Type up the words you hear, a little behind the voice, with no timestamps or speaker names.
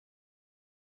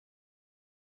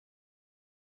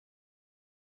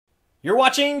You're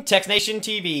watching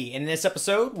txtNationTV. In this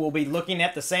episode, we'll be looking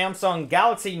at the Samsung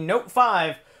Galaxy Note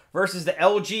 5 versus the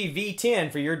LG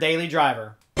V10 for your daily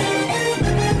driver.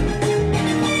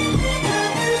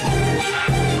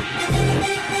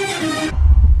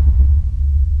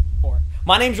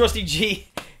 My name's Rusty G,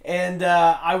 and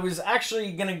I was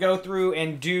actually going to go through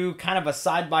and do kind of a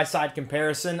side-by-side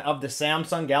comparison of the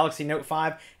Samsung Galaxy Note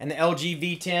 5 and the LG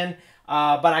V10.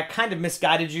 But I kind of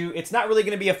misguided you. It's not really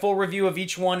going to be a full review of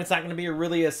each one. It's not going to be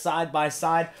really a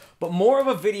side-by-side, but more of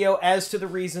a video as to the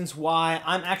reasons why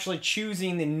I'm actually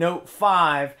choosing the Note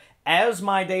 5 as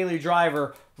my daily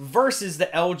driver versus the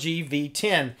LG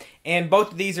V10. And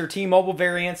both of these are T-Mobile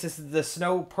variants. This is the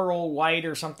Snow Pearl White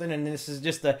or something, and this is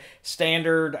just the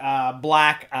standard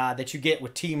black that you get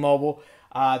with T-Mobile.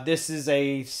 This is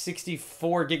a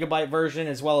 64 gigabyte version,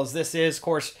 as well as this is. Of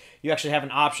course, you actually have an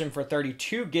option for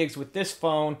 32 gigs with this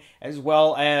phone, as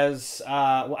well as,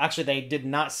 well, actually, they did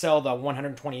not sell the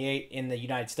 128 in the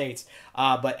United States,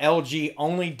 but LG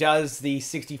only does the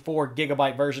 64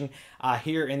 gigabyte version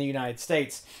here in the United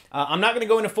States. I'm not going to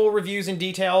go into full reviews and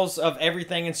details of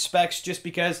everything and specs, just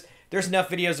because there's enough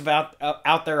videos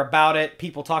out there about it.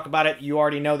 People talk about it. You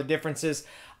already know the differences.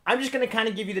 I'm just going to kind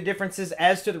of give you the differences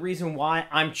as to the reason why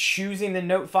I'm choosing the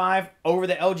Note 5 over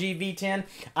the LG V10.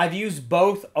 I've used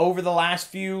both over the last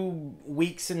few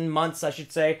weeks and months, I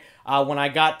should say, when I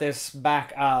got this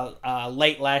back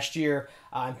late last year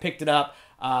and picked it up.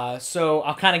 So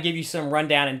I'll kind of give you some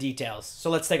rundown and details. So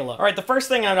let's take a look. All right, the first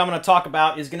thing I'm going to talk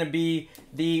about is going to be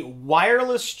the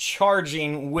wireless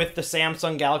charging with the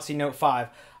Samsung Galaxy Note 5.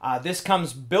 This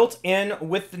comes built in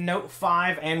with the Note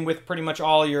 5 and with pretty much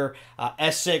all your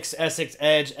S6, S6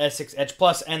 Edge, S6 Edge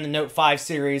Plus, and the Note 5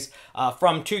 series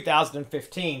from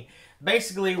 2015.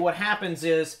 Basically, what happens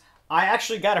is I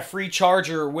actually got a free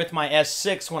charger with my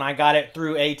S6 when I got it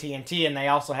through AT&T, and they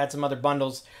also had some other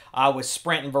bundles with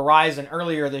Sprint and Verizon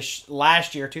earlier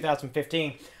last year,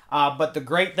 2015. But the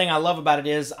great thing I love about it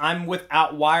is I'm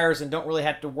without wires and don't really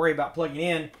have to worry about plugging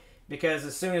in, because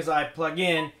as soon as I plug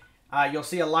in, you'll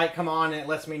see a light come on and it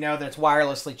lets me know that it's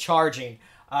wirelessly charging.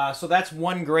 So that's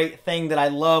one great thing that I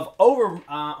love over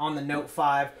on the Note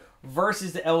 5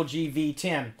 versus the LG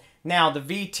V10. Now, the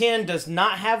V10 does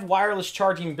not have wireless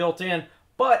charging built in,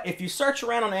 but if you search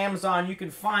around on Amazon, you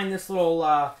can find this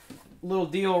little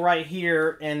deal right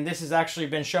here, and this has actually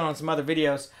been shown on some other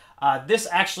videos. This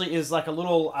actually is like a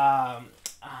little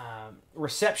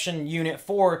reception unit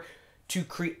to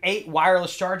create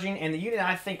wireless charging, and the unit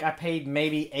I think I paid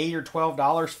maybe $8 or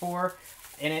 $12 for,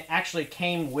 and it actually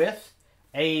came with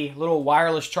a little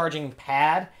wireless charging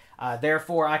pad.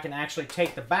 Therefore, I can actually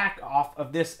take the back off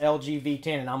of this LG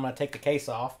V10, and I'm going to take the case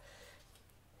off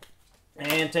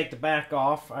and take the back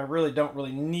off. I really don't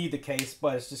need the case,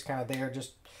 but it's just kind of there,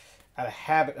 just out of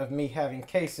habit of me having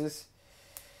cases.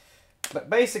 But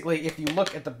basically, if you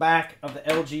look at the back of the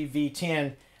LG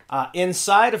V10,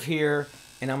 inside of here,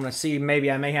 and I'm going to see, maybe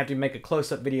I may have to make a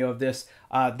close-up video of this,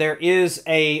 there is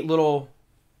a little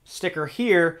sticker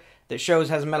here that shows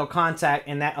has a metal contact,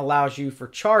 and that allows you for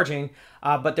charging,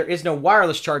 but there is no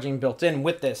wireless charging built in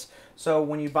with this. So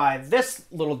when you buy this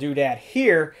little doodad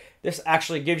here, this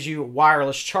actually gives you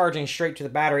wireless charging straight to the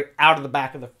battery out of the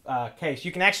back of the case.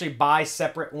 You can actually buy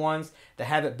separate ones that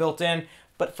have it built in,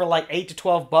 but for like $8 to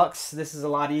 $12, this is a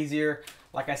lot easier.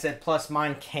 Like I said, plus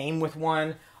mine came with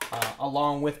one,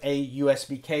 along with a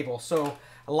USB cable. So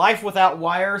life without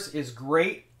wires is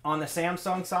great on the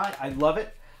Samsung side. I love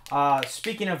it.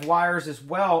 Speaking of wires as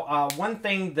well, one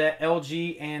thing that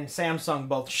LG and Samsung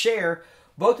both share,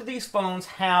 both of these phones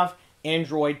have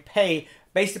Android Pay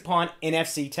based upon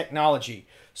NFC technology.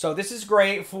 So this is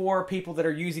great for people that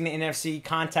are using the NFC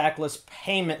contactless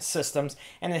payment systems,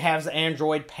 and it has the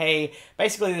Android Pay,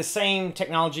 basically the same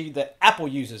technology that Apple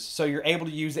uses. So you're able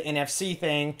to use the NFC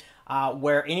thing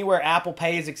where anywhere Apple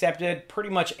Pay is accepted, pretty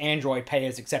much Android Pay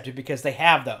is accepted because they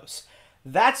have those.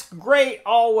 That's great,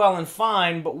 all well and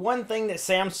fine, but one thing that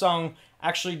Samsung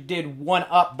actually did one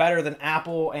up better than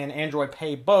Apple and Android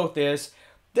Pay both is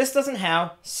this doesn't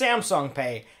have Samsung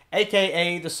Pay,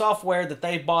 aka the software that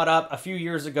they bought up a few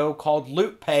years ago called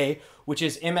Loop Pay, which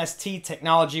is MST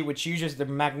technology, which uses the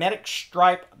magnetic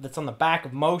stripe that's on the back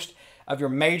of most of your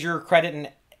major credit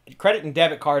and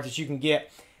debit cards that you can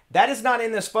get. That is not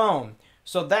in this phone.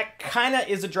 So that kind of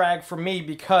is a drag for me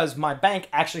because my bank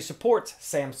actually supports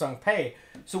Samsung Pay.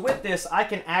 So with this, I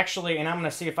can actually, and I'm going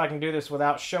to see if I can do this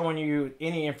without showing you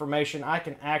any information, I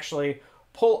can actually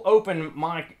pull open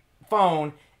my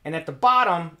phone, and at the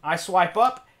bottom, I swipe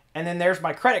up, and then there's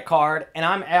my credit card, and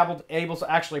I'm able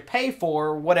to actually pay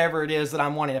for whatever it is that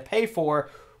I'm wanting to pay for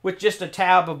with just a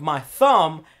tab of my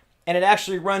thumb. and it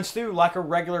actually runs through like a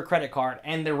regular credit card,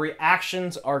 and the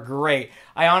reactions are great.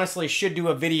 I honestly should do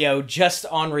a video just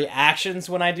on reactions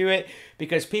when I do it,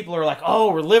 because people are like,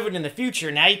 oh, we're living in the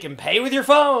future, now you can pay with your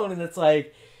phone, and it's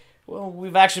like, well,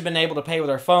 we've actually been able to pay with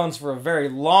our phones for a very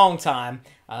long time.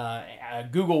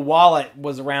 Google Wallet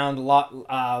was around a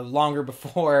lot longer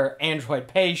before Android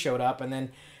Pay showed up, and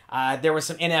then there was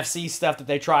some NFC stuff that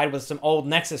they tried with some old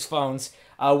Nexus phones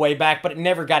way back, but it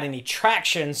never got any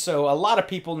traction, so a lot of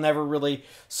people never really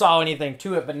saw anything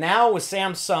to it. But now with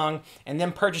Samsung and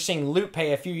them purchasing Loop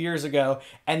Pay a few years ago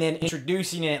and then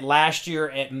introducing it last year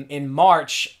in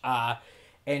March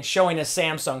and showing us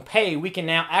Samsung Pay, we can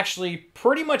now actually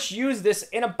pretty much use this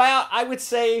in about, I would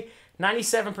say,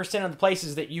 97% of the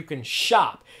places that you can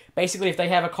shop. Basically, if they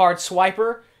have a card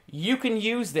swiper, you can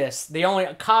use this. The only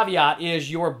caveat is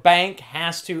your bank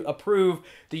has to approve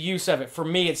the use of it. For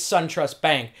me, it's SunTrust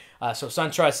Bank. So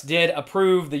SunTrust did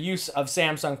approve the use of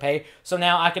Samsung Pay. So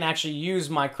now I can actually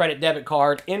use my credit debit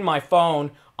card in my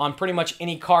phone on pretty much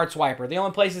any card swiper. The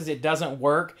only places it doesn't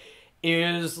work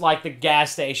is like the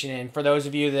gas station. And for those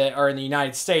of you that are in the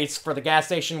United States, for the gas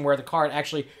station where the card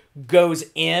actually goes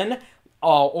in,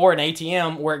 or an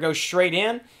ATM where it goes straight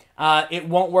in, it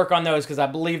won't work on those because I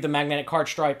believe the magnetic card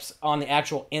stripe's on the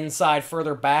actual inside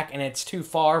further back, and it's too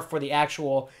far for the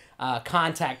actual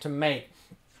contact to make.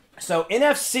 So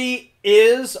NFC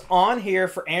is on here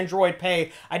for Android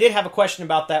Pay. I did have a question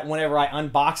about that whenever I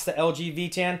unboxed the LG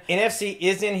V10. NFC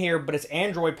is in here, but it's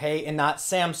Android Pay and not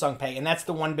Samsung Pay, and that's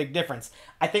the one big difference.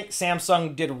 I think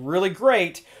Samsung did really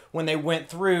great when they went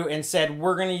through and said,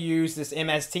 we're going to use this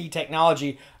MST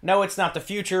technology. No, it's not the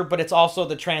future, but it's also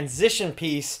the transition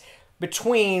piece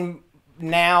between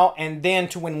now and then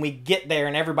to when we get there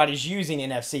and everybody's using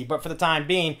NFC. But for the time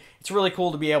being, it's really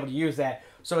cool to be able to use that.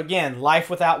 So again, life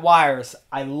without wires.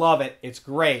 I love it. It's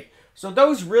great. So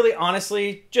those really,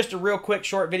 honestly, just a real quick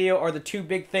short video are the two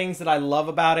big things that I love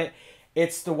about it.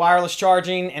 It's the wireless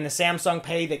charging and the Samsung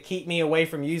Pay that keep me away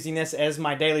from using this as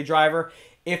my daily driver.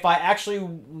 If I actually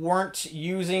weren't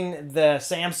using the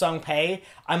Samsung Pay,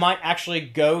 I might actually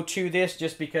go to this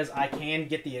just because I can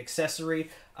get the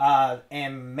accessory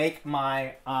and make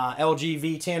my LG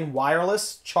V10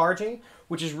 wireless charging,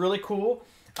 which is really cool.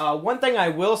 One thing I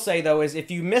will say, though, is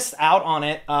if you missed out on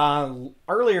it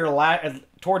earlier,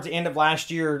 towards the end of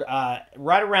last year,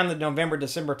 right around the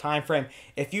November-December timeframe,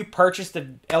 if you purchased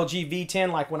the LG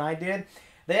V10 like when I did,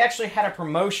 they actually had a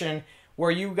promotion where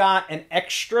you got an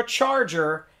extra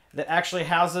charger that actually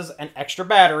houses an extra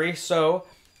battery, so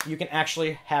you can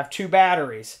actually have two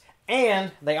batteries.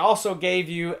 And they also gave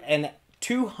you an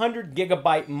 200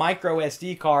 gigabyte micro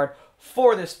SD card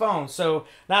for this phone. So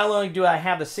not only do I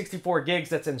have the 64 gigs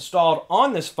that's installed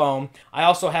on this phone, I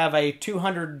also have a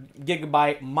 200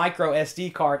 gigabyte micro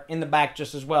SD card in the back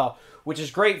just as well, which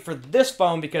is great for this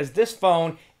phone because this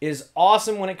phone is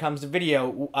awesome when it comes to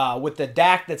video. With the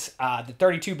DAC that's the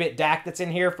 32-bit DAC that's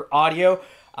in here for audio,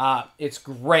 it's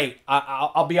great.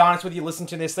 I'll be honest with you, listen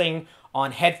to this thing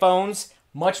on headphones,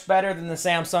 much better than the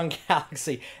Samsung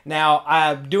Galaxy.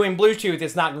 Now, doing Bluetooth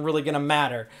is not really going to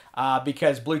matter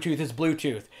because Bluetooth is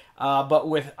Bluetooth. But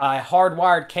with a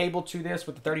hardwired cable to this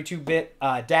with the 32-bit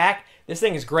DAC, this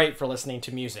thing is great for listening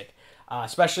to music,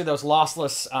 especially those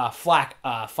lossless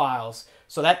FLAC files.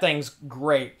 So that thing's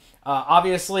great.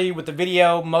 Obviously, with the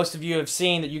video, most of you have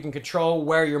seen that you can control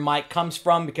where your mic comes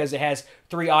from because it has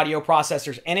 3 audio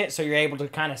processors in it, so you're able to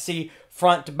kind of see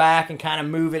front to back and kind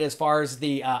of move it as far as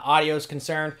the audio is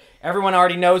concerned. Everyone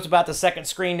already knows about the second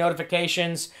screen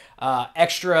notifications,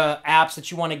 extra apps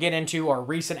that you want to get into, or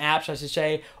recent apps, I should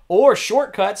say, or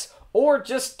shortcuts, or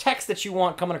just text that you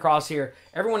want coming across here.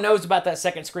 Everyone knows about that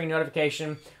second screen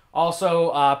notification.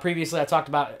 Also, previously I talked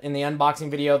about in the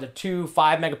unboxing video the 2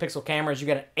 5-megapixel cameras. You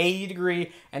got an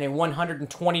 80-degree and a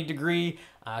 120-degree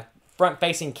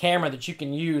front-facing camera that you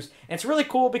can use. And it's really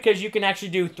cool because you can actually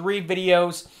do 3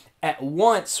 videos at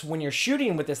once when you're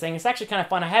shooting with this thing. It's actually kind of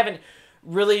fun. I haven't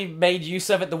really made use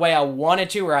of it the way I wanted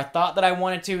to, or I thought that I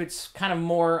wanted to. It's kind of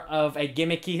more of a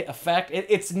gimmicky effect.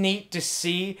 It's neat to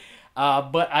see,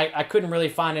 but I couldn't really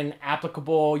find an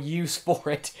applicable use for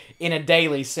it in a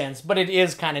daily sense, but it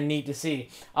is kind of neat to see.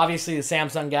 Obviously, the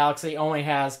Samsung Galaxy only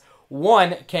has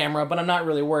 1 camera, but I'm not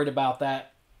really worried about that.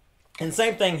 And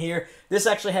same thing here, this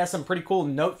actually has some pretty cool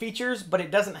note features, but it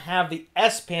doesn't have the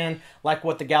S Pen like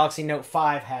what the Galaxy Note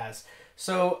 5 has.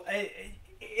 So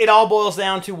it all boils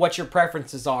down to what your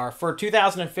preferences are. For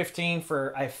 2015, for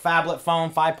a phablet phone,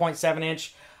 5.7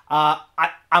 inch,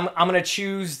 I'm going to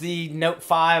choose the Note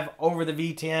 5 over the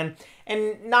V10.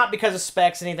 And not because of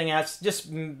specs, anything else,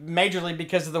 just majorly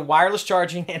because of the wireless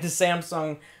charging and the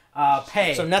Samsung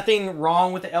pay. So nothing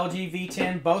wrong with the LG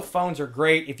V10. Both phones are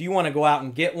great. If you want to go out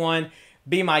and get one,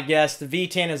 be my guest. The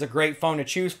V10 is a great phone to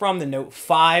choose from. The Note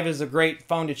 5 is a great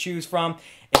phone to choose from.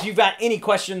 If you've got any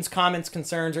questions, comments,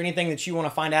 concerns, or anything that you want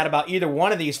to find out about either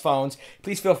one of these phones,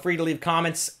 please feel free to leave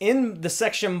comments in the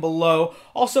section below.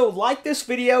 Also, like this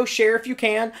video, share if you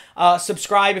can,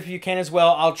 subscribe if you can as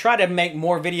well. I'll try to make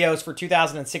more videos for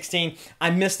 2016. I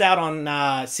missed out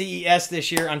on CES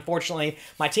this year. Unfortunately,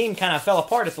 my team kind of fell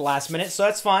apart at the last minute, so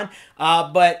that's fine.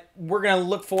 But we're going to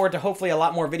look forward to hopefully a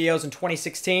lot more videos in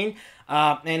 2016.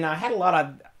 And I had a lot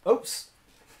of... Oops.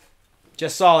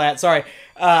 Just saw that. Sorry.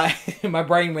 My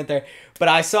brain went there. But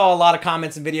I saw a lot of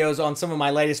comments and videos on some of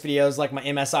my latest videos, like my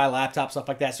MSI laptop, stuff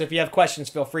like that. So if you have questions,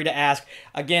 feel free to ask.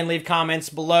 Again, leave comments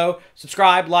below.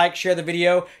 Subscribe, like, share the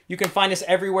video. You can find us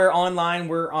everywhere online.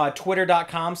 We're on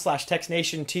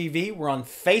twitter.com/txtNationTV. We're on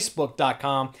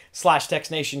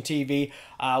facebook.com/txtNationTV.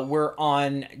 We're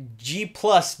on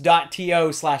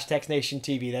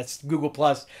gplus.to/txtNationTV. That's Google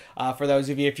Plus for those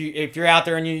of you. If you're out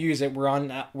there and you use it, we're on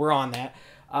that.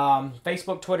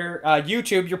 Facebook, Twitter,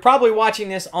 YouTube. You're probably watching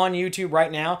this on YouTube right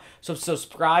now, so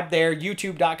subscribe there,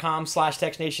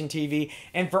 youtube.com/txtNationTV.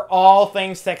 And for all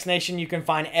things TxtNation, you can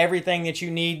find everything that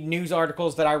you need, news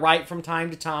articles that I write from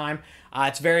time to time.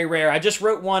 It's very rare. I just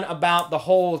wrote one about the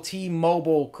whole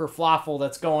T-Mobile kerfluffle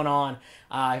that's going on.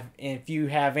 If you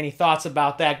have any thoughts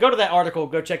about that, go to that article,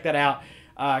 go check that out.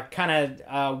 Kind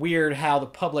of weird how the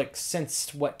public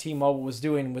sensed what T-Mobile was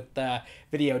doing with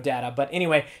video data. But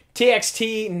anyway,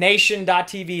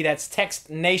 txtNation.tv. That's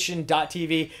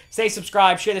txtNation.tv. Stay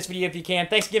subscribed. Share this video if you can.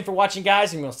 Thanks again for watching,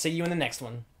 guys, and we'll see you in the next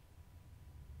one.